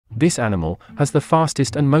This animal has the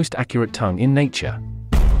fastest and most accurate tongue in nature.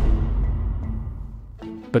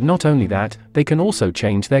 But not only that, they can also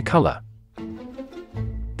change their color.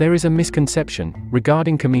 There is a misconception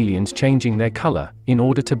regarding chameleons changing their color in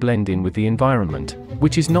order to blend in with the environment,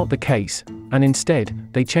 which is not the case, and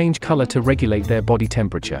instead, they change color to regulate their body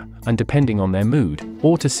temperature, and depending on their mood,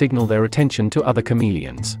 or to signal their attention to other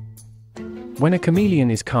chameleons. When a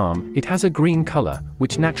chameleon is calm, it has a green color,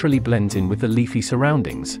 which naturally blends in with the leafy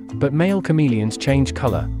surroundings, but male chameleons change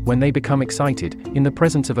color when they become excited in the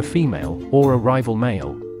presence of a female or a rival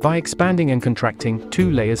male, by expanding and contracting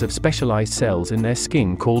 2 layers of specialized cells in their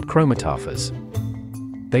skin called chromatophores.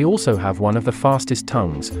 They also have one of the fastest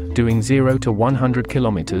tongues, doing 0 to 100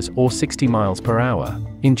 kilometers or 60 miles per hour,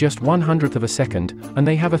 in just 1/100th of a second, and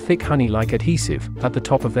they have a thick honey-like adhesive at the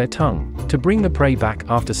top of their tongue, to bring the prey back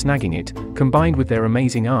after snagging it, combined with their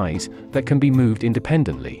amazing eyes, that can be moved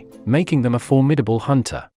independently, making them a formidable hunter.